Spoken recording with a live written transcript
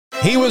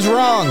He was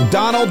wrong.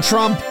 Donald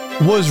Trump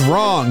was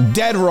wrong.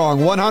 Dead wrong.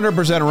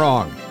 100%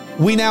 wrong.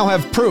 We now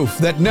have proof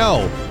that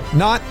no,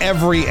 not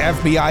every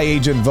FBI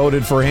agent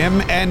voted for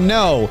him. And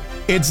no,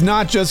 it's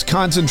not just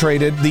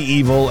concentrated, the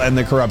evil and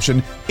the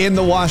corruption, in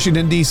the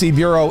Washington, D.C.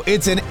 Bureau.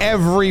 It's in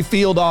every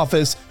field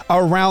office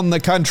around the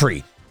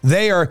country.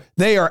 They are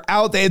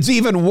out there. It's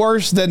even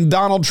worse than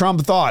Donald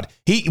Trump thought.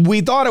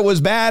 We thought it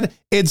was bad.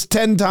 It's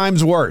 10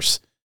 times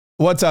worse.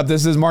 What's up?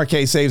 This is Mark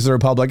Kaye Saves the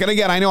Republic. And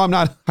again, I know I'm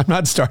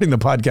not starting the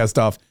podcast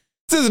off.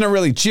 This isn't a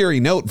really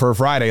cheery note for a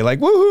Friday. Like,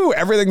 woohoo,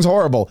 everything's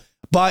horrible.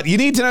 But you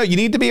need to know, you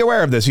need to be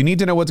aware of this. You need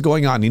to know what's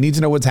going on. You need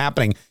to know what's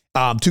happening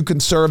to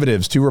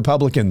conservatives, to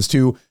Republicans,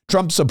 to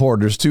Trump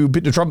supporters, to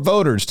Trump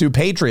voters, to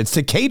patriots,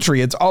 to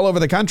catriots all over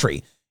the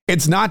country.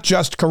 It's not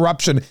just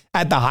corruption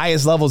at the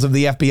highest levels of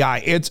the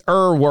FBI. It's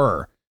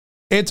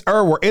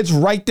It's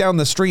right down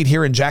the street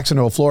here in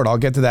Jacksonville, Florida. I'll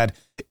get to that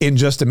in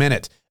just a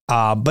minute.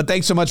 But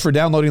thanks so much for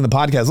downloading the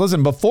podcast.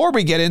 Listen, before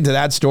we get into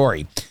that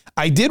story,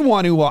 I did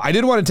want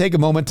to take a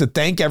moment to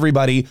thank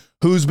everybody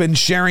who's been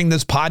sharing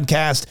this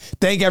podcast.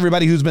 Thank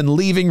everybody who's been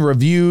leaving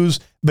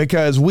reviews,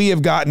 because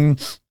we've gotten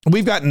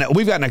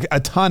a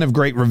ton of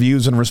great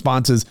reviews and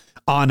responses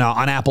on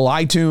Apple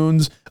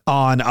iTunes,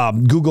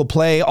 on Google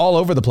Play, all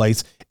over the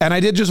place. And I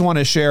did just want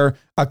to share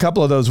a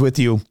couple of those with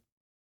you.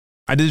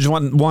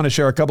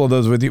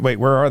 Wait,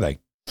 where are they?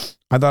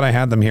 I thought I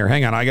had them here.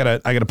 Hang on. I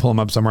gotta pull them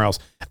up somewhere else.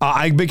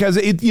 Because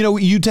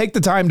you take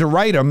the time to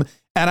write them,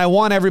 and I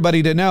want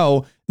everybody to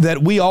know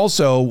that we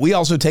also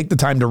take the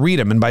time to read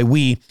them. And by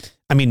we,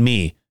 I mean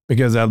me,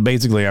 because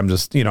basically I'm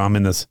just,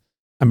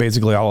 I'm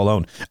basically all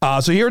alone.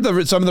 So here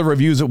are some of the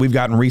reviews that we've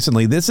gotten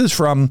recently. This is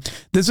from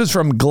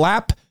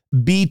Glap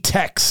B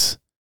Tex.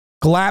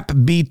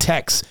 Glap B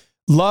Tex.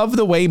 Love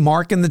the way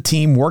Mark and the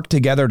team work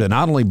together to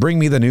not only bring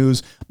me the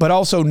news, but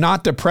also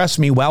not depress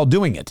me while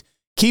doing it.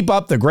 Keep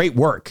up the great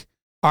work.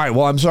 All right.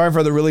 Well, I'm sorry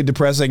for the really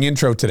depressing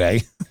intro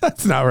today.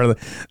 That's not really,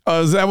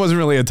 that wasn't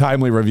really a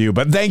timely review,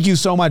 but thank you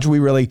so much. We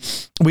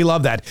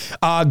love that.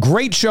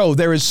 Great show.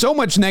 There is so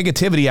much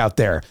negativity out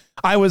there.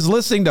 I was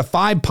listening to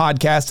 5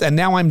 podcasts and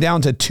now I'm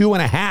down to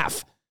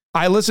 2.5.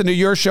 I listened to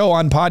your show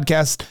on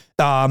podcast,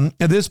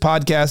 this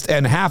podcast,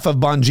 and half of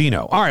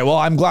Bongino. All right. Well,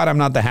 I'm glad I'm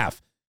not the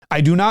half. I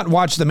do not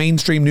watch the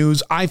mainstream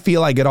news. I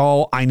feel I get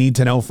all I need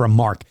to know from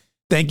Mark.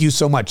 Thank you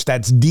so much.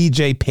 That's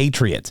DJ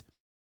Patriot.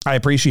 I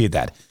appreciate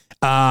that.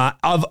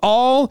 Of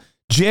all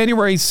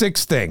January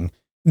 6th thing.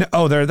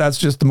 That's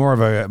just more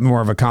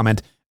of a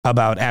comment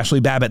about Ashley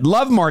Babbitt.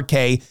 Love Mark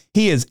Kaye.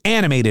 He is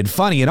animated,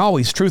 funny, and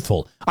always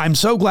truthful. I'm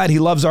so glad he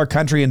loves our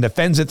country and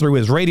defends it through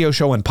his radio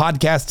show and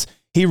podcasts.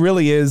 He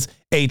really is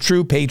a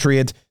true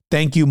patriot.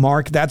 Thank you,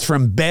 Mark. That's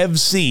from Bev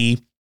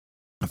C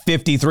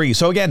 53.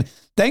 So again,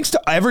 thanks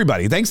to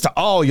everybody. Thanks to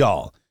all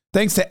y'all.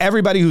 Thanks to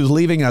everybody who's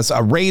leaving us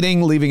a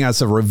rating, leaving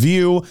us a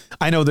review.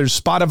 I know there's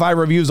Spotify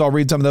reviews. I'll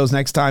read some of those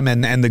next time,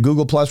 and the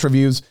Google Plus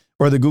reviews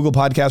or the Google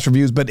Podcast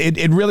reviews. But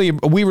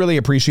we really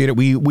appreciate it.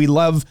 We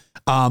love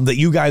that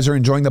you guys are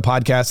enjoying the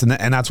podcast,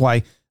 and that's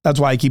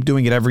why I keep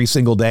doing it every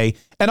single day.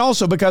 And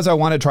also because I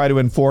want to try to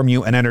inform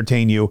you and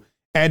entertain you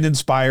and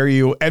inspire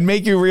you and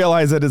make you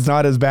realize that it's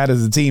not as bad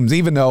as it seems,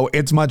 even though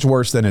it's much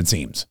worse than it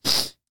seems.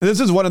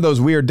 This is one of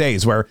those weird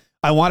days where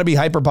I want to be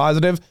hyper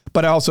positive,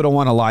 but I also don't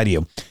want to lie to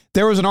you.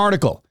 There was an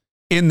article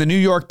in the New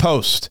York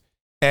Post,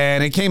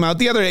 and it came out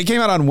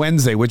on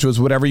Wednesday, which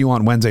was whatever you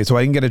want Wednesday, so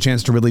I didn't get a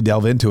chance to really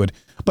delve into it.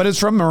 But it's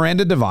from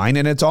Miranda Devine,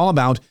 and it's all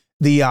about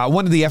the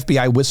one of the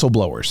FBI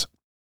whistleblowers.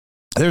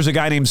 There's a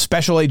guy named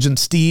Special Agent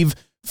Steve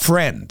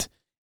Friend,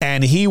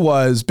 and he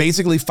was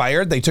basically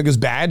fired. They took his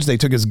badge, they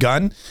took his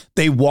gun,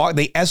 they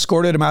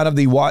escorted him out of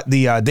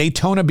the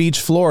Daytona Beach,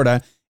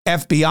 Florida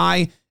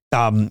FBI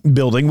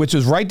building, which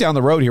is right down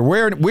the road here.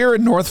 We're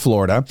in North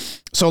Florida.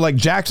 So like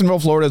Jacksonville,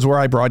 Florida is where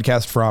I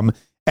broadcast from.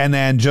 And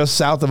then just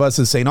south of us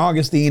is St.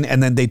 Augustine.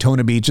 And then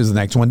Daytona Beach is the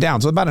next one down.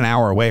 So about an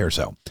hour away or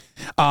so.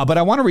 But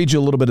I want to read you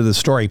a little bit of this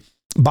story.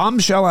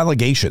 Bombshell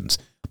allegations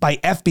by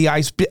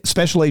FBI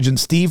Special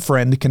Agent Steve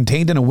Friend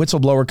contained in a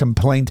whistleblower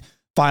complaint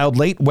filed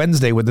late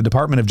Wednesday with the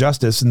Department of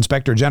Justice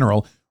Inspector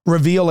General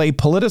reveal a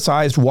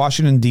politicized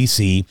Washington,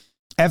 D.C.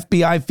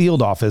 FBI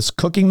field office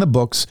cooking the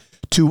books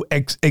to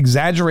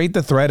exaggerate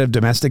the threat of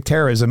domestic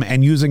terrorism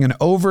and using an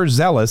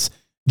overzealous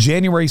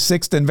January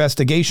 6th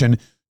investigation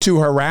to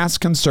harass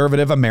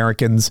conservative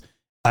Americans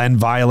and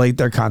violate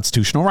their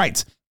constitutional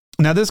rights.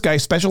 Now, this guy,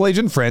 Special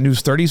Agent Friend,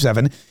 who's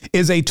 37,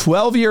 is a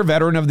 12-year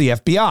veteran of the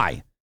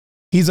FBI.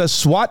 He's a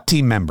SWAT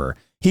team member.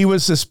 He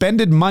was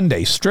suspended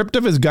Monday, stripped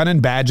of his gun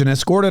and badge, and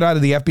escorted out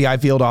of the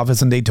FBI field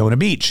office in Daytona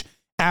Beach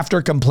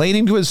after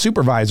complaining to his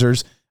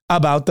supervisors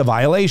about the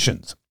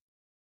violations.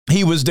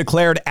 He was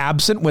declared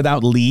absent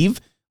without leave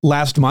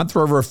last month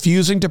for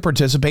refusing to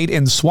participate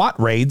in SWAT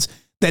raids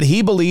that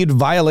he believed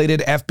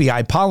violated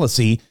FBI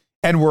policy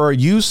and were a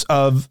use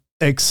of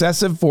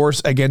excessive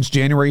force against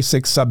January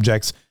 6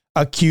 subjects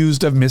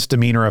accused of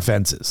misdemeanor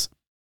offenses.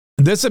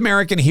 This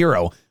American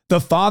hero,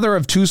 the father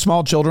of 2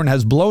 small children,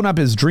 has blown up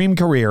his dream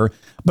career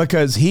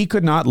because he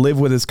could not live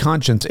with his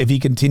conscience if he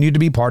continued to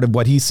be part of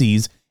what he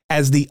sees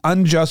as the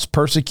unjust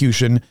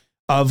persecution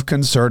of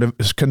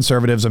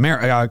conservative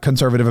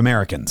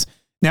Americans.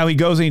 Now he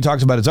goes and he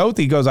talks about his oath.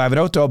 He goes, I have an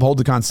oath to uphold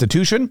the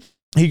Constitution.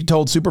 He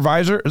told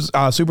supervisors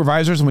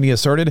when he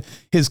asserted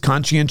his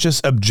conscientious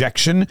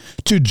objection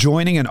to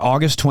joining an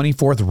August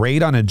 24th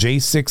raid on a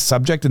J6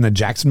 subject in the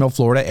Jacksonville,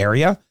 Florida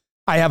area.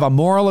 I have a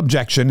moral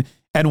objection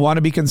and want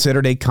to be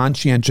considered a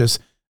conscientious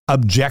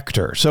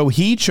objector. So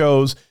he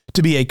chose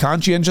to be a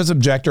conscientious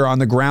objector on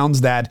the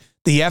grounds that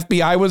the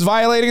FBI was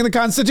violating the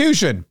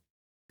Constitution,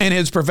 in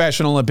his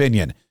professional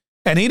opinion.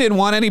 And he didn't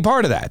want any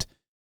part of that.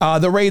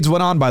 The raids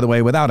went on, by the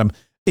way, without him.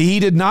 He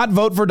did not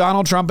vote for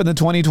Donald Trump in the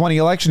 2020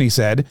 election, he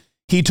said.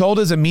 He told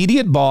his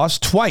immediate boss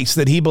twice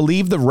that he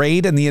believed the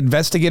raid and the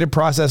investigative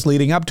process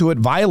leading up to it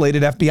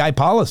violated FBI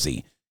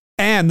policy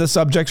and the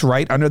subject's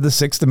right under the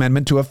 6th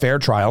Amendment to a fair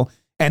trial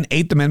and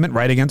 8th Amendment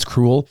right against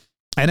cruel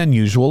and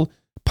unusual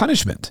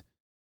punishment.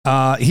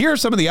 Here are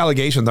some of the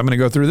allegations I'm going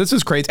to go through. This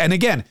is crazy. And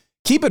again,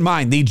 keep in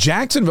mind, the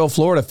Jacksonville,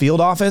 Florida field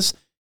office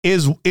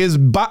is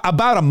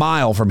about a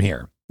mile from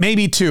here,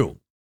 maybe 2.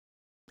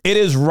 It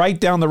is right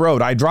down the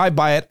road. I drive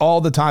by it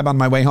all the time on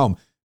my way home.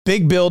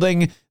 Big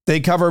building. They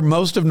cover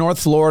most of North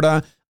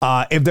Florida.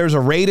 If there's a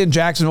raid in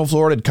Jacksonville,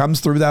 Florida, it comes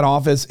through that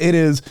office. It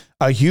is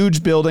a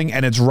huge building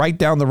and it's right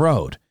down the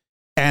road.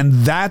 And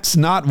that's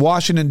not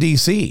Washington,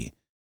 D.C.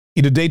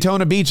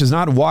 Daytona Beach is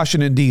not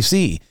Washington,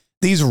 D.C.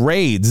 These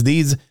raids,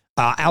 these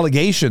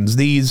allegations,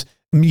 these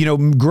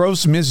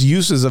gross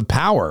misuses of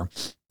power,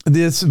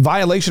 this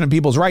violation of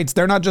people's rights,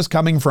 they're not just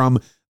coming from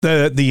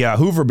the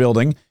Hoover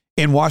building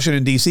in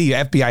Washington, D.C.,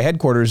 FBI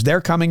headquarters. They're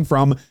coming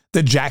from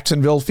the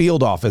Jacksonville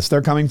field office.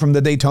 They're coming from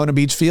the Daytona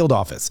Beach field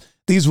office.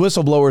 These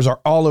whistleblowers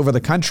are all over the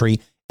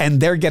country,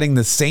 and they're getting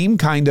the same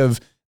kind of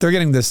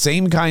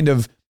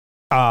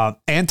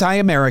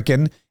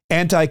anti-American,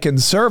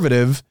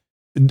 anti-conservative,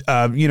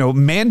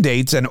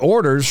 mandates and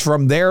orders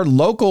from their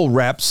local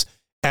reps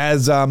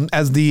as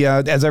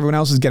everyone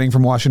else is getting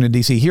from Washington,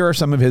 D.C. Here are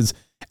some of his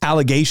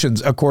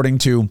allegations, according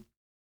to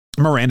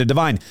Miranda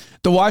Devine.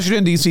 The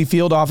Washington, D.C.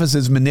 field office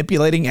is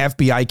manipulating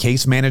FBI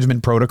case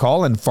management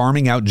protocol and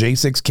farming out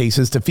J6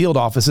 cases to field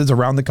offices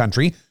around the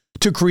country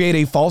to create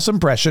a false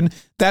impression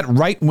that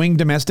right-wing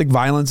domestic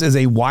violence is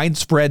a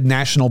widespread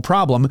national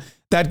problem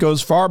that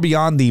goes far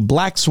beyond the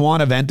Black Swan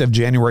event of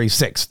January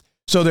 6th.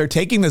 So they're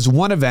taking this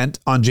one event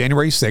on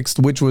January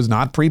 6th, which was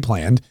not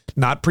pre-planned,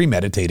 not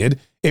premeditated.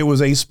 It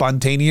was a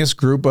spontaneous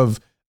group of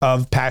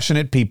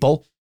passionate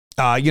people,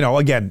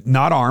 again,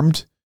 not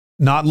armed,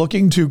 not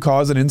looking to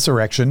cause an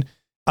insurrection.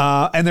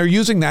 And they're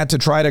using that to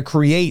try to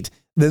create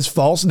this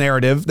false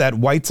narrative that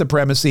white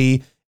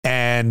supremacy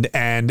and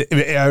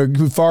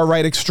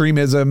far-right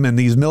extremism and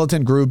these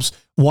militant groups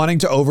wanting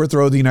to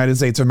overthrow the United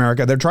States of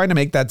America, they're trying to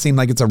make that seem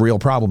like it's a real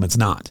problem. It's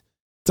not.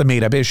 It's a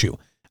made-up issue.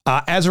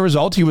 As a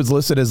result, he was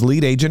listed as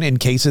lead agent in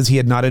cases he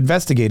had not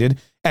investigated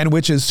and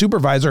which his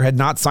supervisor had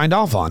not signed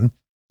off on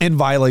in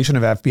violation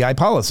of FBI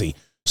policy.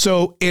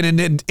 So in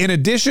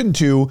addition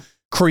to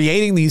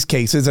creating these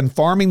cases and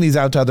farming these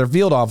out to other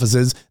field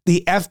offices,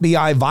 the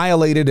FBI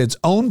violated its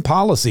own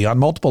policy on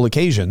multiple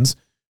occasions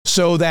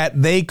so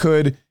that they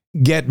could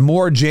get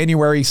more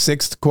January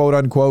 6th, quote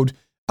unquote,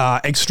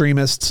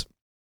 extremists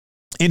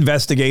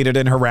investigated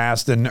and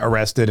harassed and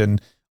arrested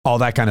and all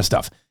that kind of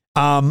stuff.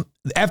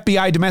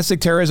 FBI domestic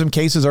terrorism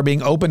cases are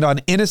being opened on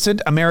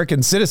innocent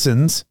American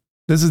citizens.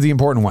 This is the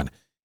important one.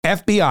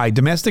 FBI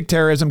domestic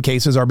terrorism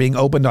cases are being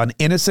opened on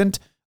innocent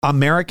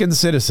American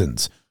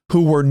citizens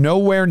who were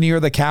nowhere near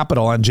the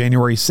Capitol on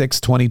January 6,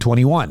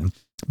 2021,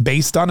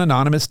 based on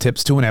anonymous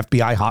tips to an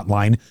FBI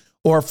hotline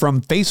or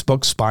from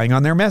Facebook spying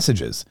on their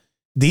messages.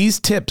 These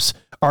tips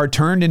are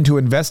turned into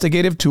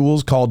investigative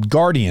tools called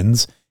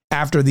Guardians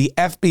after the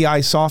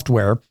FBI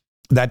software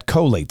that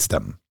collates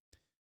them.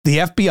 The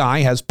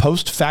FBI has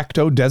post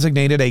facto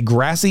designated a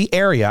grassy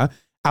area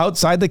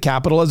outside the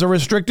Capitol as a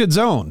restricted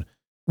zone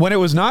when it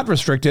was not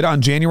restricted on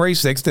January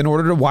 6th in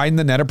order to widen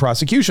the net of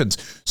prosecutions.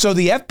 So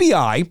the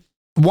FBI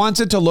wants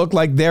it to look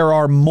like there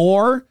are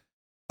more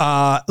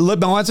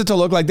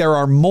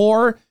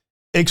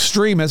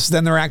extremists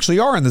than there actually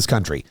are in this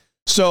country.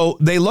 So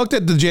they looked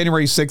at the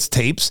January 6th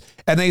tapes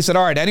and they said,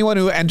 all right, anyone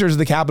who enters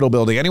the Capitol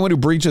building, anyone who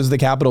breaches the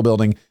Capitol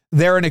building,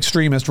 they're an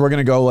extremist. We're going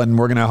to go and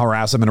we're going to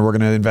harass them and we're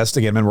going to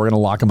investigate them and we're going to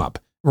lock them up.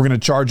 We're going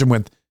to charge them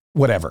with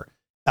whatever.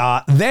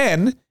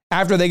 Then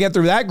after they get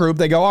through that group,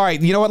 they go, all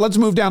right, you know what? Let's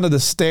move down to the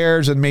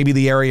stairs and maybe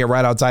the area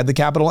right outside the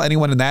Capitol.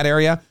 Anyone in that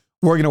area,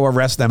 we're going to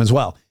arrest them as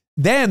well.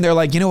 Then they're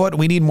like, you know what?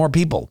 We need more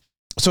people.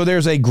 So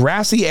there's a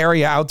grassy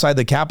area outside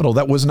the Capitol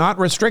that was not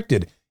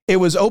restricted. It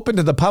was open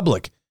to the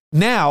public.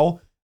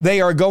 Now they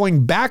are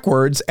going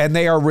backwards and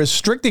they are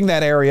restricting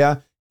that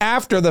area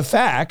after the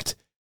fact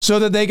so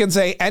that they can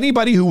say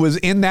anybody who was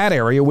in that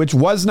area, which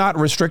was not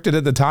restricted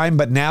at the time,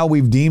 but now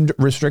we've deemed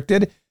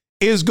restricted,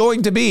 is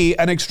going to be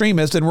an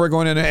extremist and we're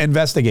going to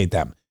investigate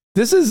them.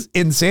 This is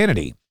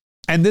insanity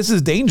and this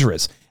is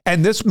dangerous.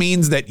 And this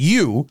means that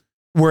you,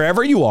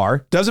 wherever you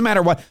are, doesn't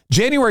matter what,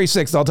 January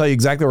 6th, I'll tell you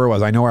exactly where I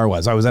was. I know where I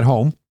was. I was at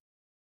home.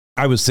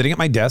 I was sitting at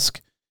my desk.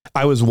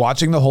 I was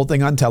watching the whole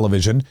thing on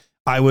television.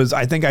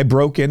 I think I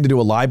broke in to do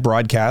a live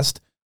broadcast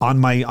on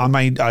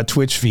my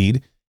Twitch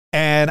feed.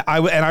 And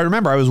I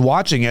remember I was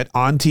watching it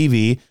on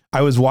TV.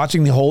 I was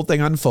watching the whole thing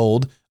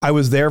unfold. I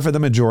was there for the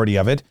majority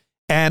of it.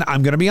 And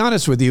I'm going to be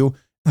honest with you,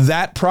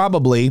 that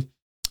probably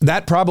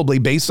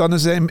based on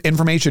this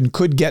information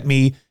could get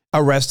me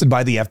arrested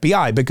by the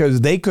FBI,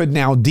 because they could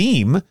now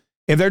deem,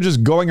 if they're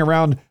just going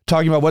around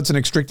talking about what's an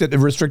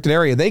restricted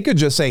area, they could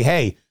just say,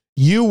 hey,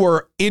 you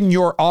were in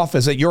your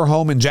office at your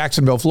home in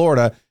Jacksonville,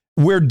 Florida.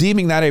 We're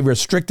deeming that a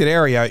restricted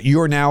area.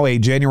 You're now a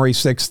January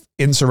 6th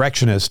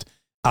insurrectionist.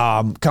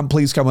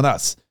 Please come with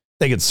us.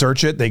 They could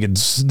search it. They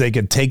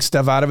could take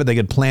stuff out of it. They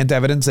could plant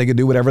evidence. They could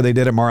do whatever they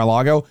did at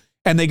Mar-a-Lago,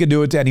 and they could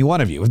do it to any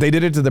one of you. If they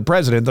did it to the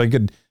president, they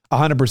could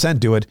 100%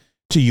 do it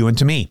to you and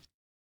to me.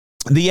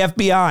 The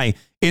FBI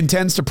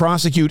intends to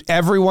prosecute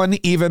everyone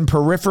even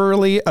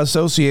peripherally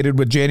associated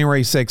with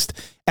January 6th,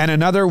 and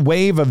another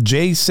wave of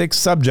J6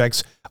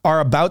 subjects are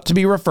about to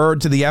be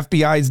referred to the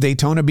FBI's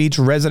Daytona Beach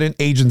resident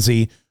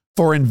agency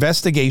for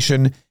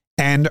investigation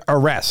and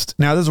arrest.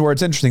 Now, this is where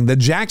it's interesting. The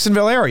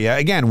Jacksonville area,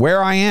 again,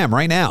 where I am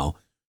right now,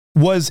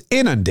 was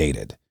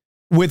inundated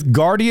with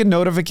Guardian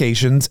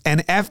notifications,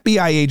 and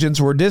FBI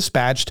agents were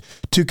dispatched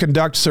to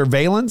conduct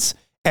surveillance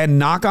and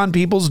knock on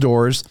people's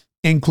doors,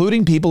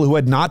 including people who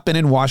had not been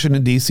in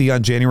Washington, D.C.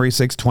 on January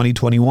 6,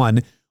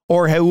 2021,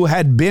 or who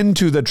had been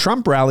to the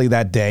Trump rally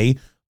that day,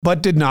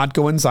 but did not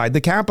go inside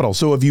the Capitol.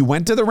 So if you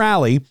went to the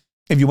rally,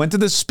 if you went to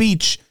the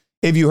speech,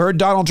 if you heard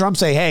Donald Trump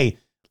say, hey,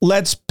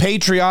 let's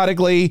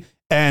peacefully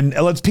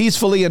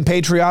and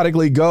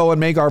patriotically go and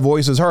make our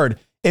voices heard.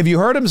 If you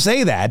heard him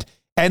say that,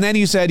 and then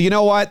you said, you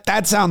know what,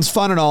 that sounds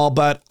fun and all,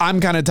 but I'm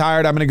kind of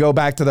tired. I'm going to go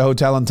back to the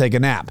hotel and take a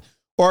nap.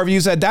 Or if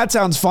you said, that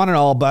sounds fun and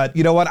all, but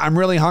you know what, I'm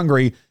really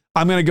hungry.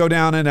 I'm going to go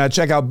down and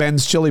check out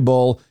Ben's Chili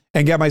Bowl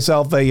and get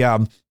myself a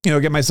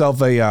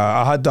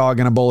hot dog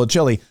and a bowl of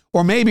chili.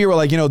 Or maybe you were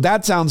like,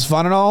 that sounds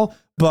fun and all,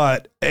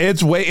 but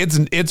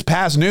it's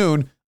past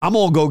noon. I'm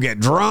going to go get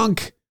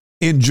drunk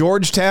in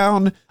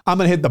Georgetown. I'm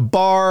going to hit the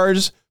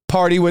bars,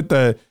 party with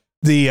the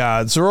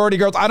sorority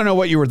girls. I don't know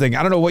what you were thinking.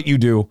 I don't know what you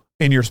do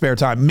in your spare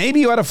time.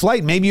 Maybe you had a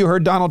flight. Maybe you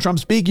heard Donald Trump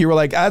speak. You were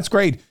like, that's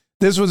great.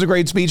 This was a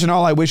great speech and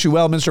all. I wish you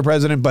well, Mr.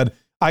 President, but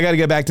I got to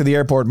get back to the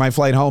airport. My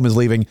flight home is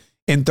leaving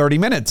in 30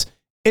 minutes.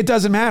 It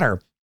doesn't matter.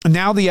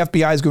 Now the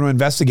FBI is going to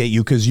investigate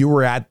you because you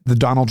were at the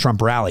Donald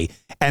Trump rally,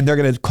 and they're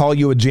going to call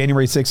you a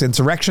January 6th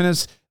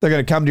insurrectionist. They're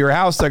going to come to your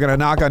house. They're going to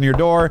knock on your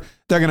door.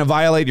 They're going to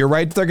violate your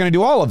rights. They're going to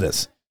do all of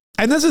this.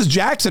 And this is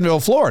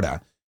Jacksonville,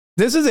 Florida.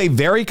 This is a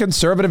very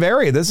conservative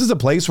area. This is a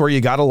place where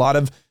you got a lot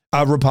of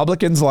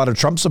Republicans, a lot of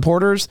Trump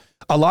supporters,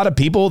 a lot of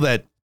people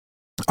that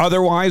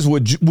otherwise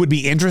would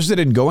be interested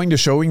in going to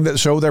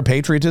show their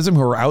patriotism,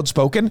 who are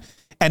outspoken.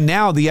 And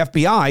now the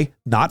FBI,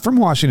 not from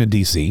Washington,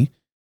 D.C.,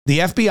 the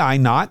FBI,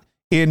 not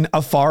in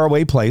a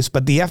faraway place,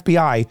 but the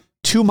FBI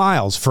 2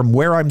 miles from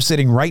where I'm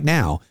sitting right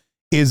now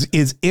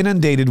is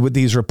inundated with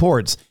these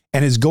reports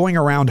and is going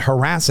around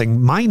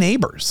harassing my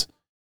neighbors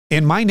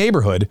in my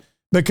neighborhood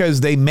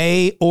because they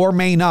may or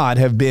may not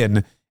have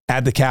been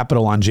at the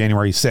Capitol on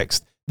January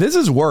 6th. This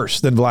is worse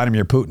than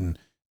Vladimir Putin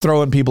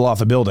throwing people off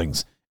of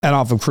buildings and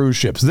off of cruise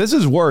ships. This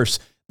is worse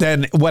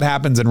than what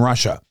happens in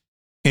Russia,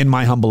 in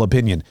my humble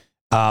opinion,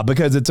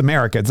 because it's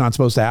America. It's not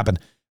supposed to happen.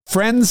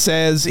 Friend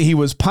says he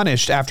was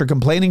punished after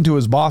complaining to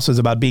his bosses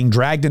about being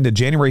dragged into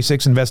January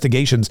 6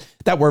 investigations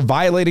that were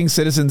violating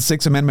citizens'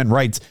 Sixth Amendment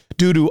rights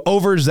due to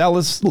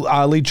overzealous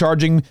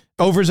charging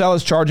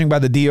by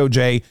the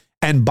DOJ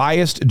and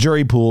biased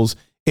jury pools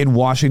in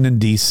Washington,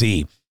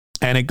 D.C.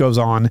 And it goes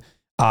on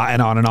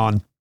and on and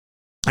on.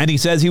 And he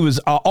says he was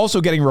also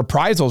getting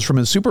reprisals from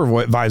his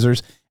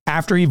supervisors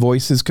after he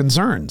voiced his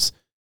concerns.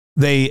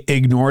 They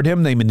ignored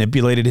him. They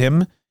manipulated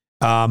him.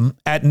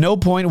 At no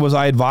point was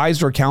I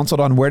advised or counseled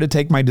on where to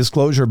take my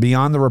disclosure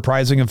beyond the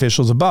reprising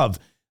officials above.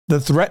 The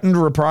threatened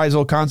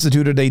reprisal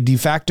constituted a de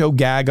facto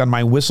gag on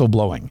my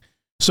whistleblowing.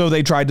 So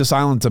they tried to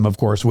silence him, of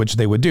course, which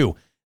they would do.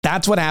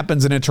 That's what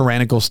happens in a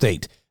tyrannical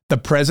state. The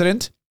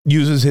president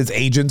uses his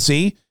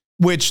agency,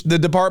 which the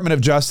Department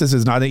of Justice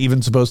is not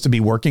even supposed to be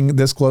working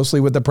this closely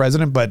with the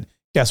president. But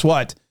guess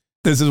what?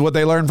 This is what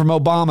they learned from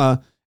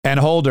Obama and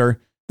Holder.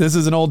 This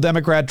is an old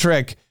Democrat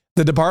trick.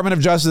 The Department of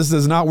Justice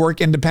does not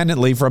work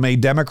independently from a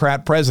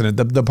Democrat president.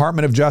 The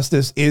Department of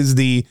Justice is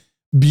the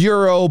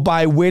bureau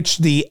by which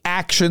the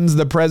actions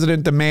the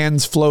president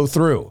demands flow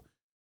through.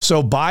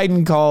 So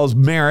Biden calls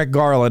Merrick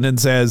Garland and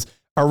says,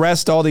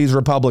 arrest all these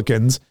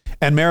Republicans.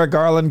 And Merrick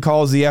Garland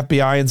calls the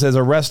FBI and says,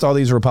 arrest all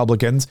these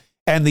Republicans.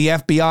 And the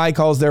FBI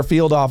calls their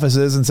field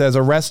offices and says,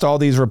 arrest all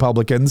these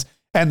Republicans.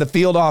 And the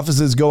field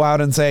offices go out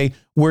and say,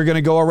 we're going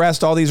to go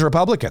arrest all these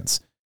Republicans.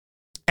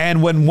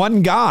 And when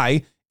one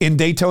guy in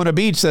Daytona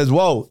Beach says,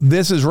 whoa,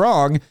 this is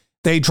wrong,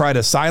 they try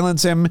to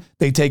silence him.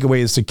 They take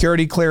away his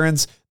security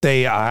clearance.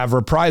 They have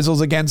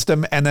reprisals against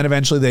him. And then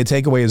eventually they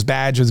take away his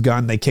badge, his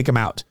gun. They kick him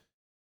out.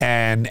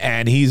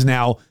 And he's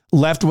now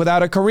left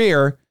without a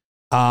career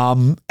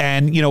and,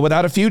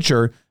 without a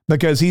future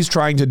because he's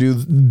trying to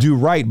do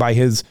right by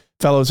his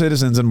fellow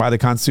citizens and by the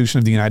Constitution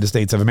of the United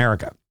States of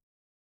America.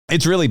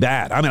 It's really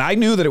bad. I mean, I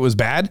knew that it was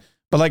bad,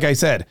 but like I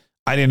said,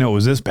 I didn't know it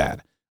was this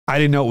bad. I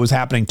didn't know it was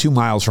happening 2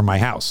 miles from my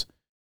house.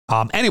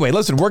 Anyway,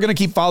 listen, we're going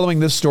to keep following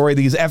this story.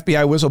 These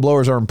FBI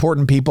whistleblowers are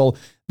important people.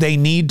 They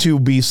need to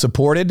be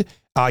supported.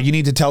 You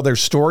need to tell their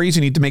stories.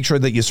 You need to make sure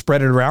that you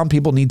spread it around.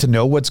 People need to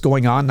know what's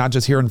going on, not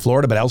just here in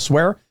Florida, but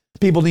elsewhere.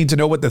 People need to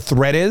know what the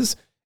threat is.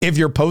 If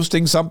you're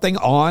posting something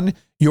on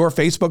your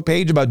Facebook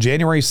page about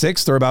January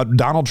 6th or about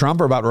Donald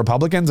Trump or about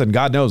Republicans, and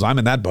God knows I'm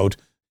in that boat,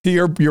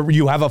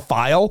 you have a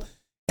file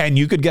and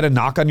you could get a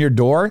knock on your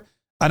door.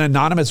 An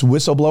anonymous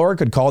whistleblower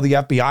could call the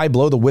FBI,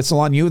 blow the whistle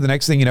on you. The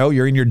next thing you know,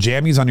 you're in your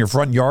jammies on your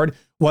front yard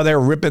while they're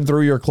ripping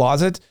through your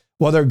closet,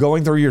 while they're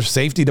going through your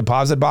safety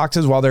deposit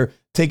boxes, while they're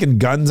taking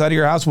guns out of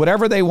your house.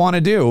 Whatever they want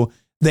to do,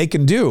 they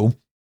can do,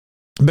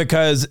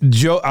 because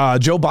Joe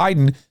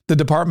Biden, the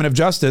Department of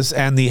Justice,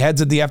 and the heads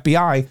of the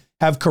FBI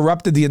have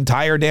corrupted the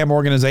entire damn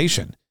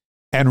organization.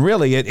 And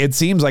really, it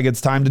seems like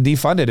it's time to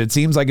defund it. It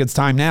seems like it's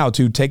time now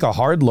to take a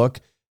hard look,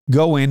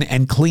 go in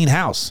and clean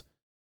house.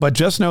 But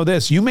just know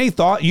this, you may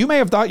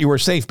have thought you were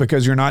safe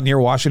because you're not near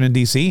Washington,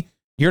 D.C.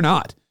 You're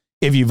not.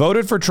 If you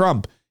voted for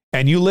Trump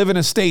and you live in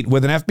a state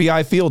with an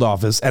FBI field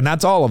office, and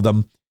that's all of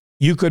them,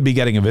 you could be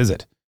getting a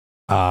visit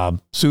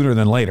sooner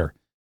than later.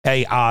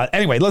 Hey,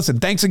 anyway, listen,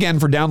 thanks again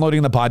for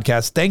downloading the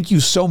podcast. Thank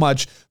you so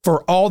much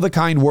for all the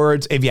kind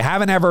words. If you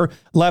haven't ever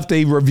left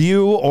a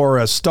review or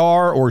a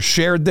star or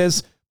shared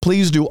this,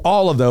 please do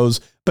all of those,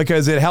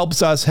 because it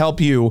helps us help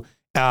you,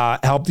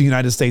 help the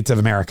United States of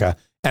America.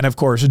 And of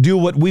course, do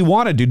what we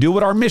want to do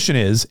what our mission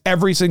is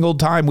every single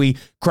time we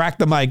crack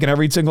the mic and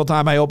every single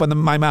time I open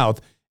my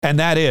mouth. And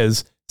that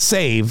is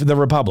save the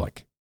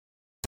Republic.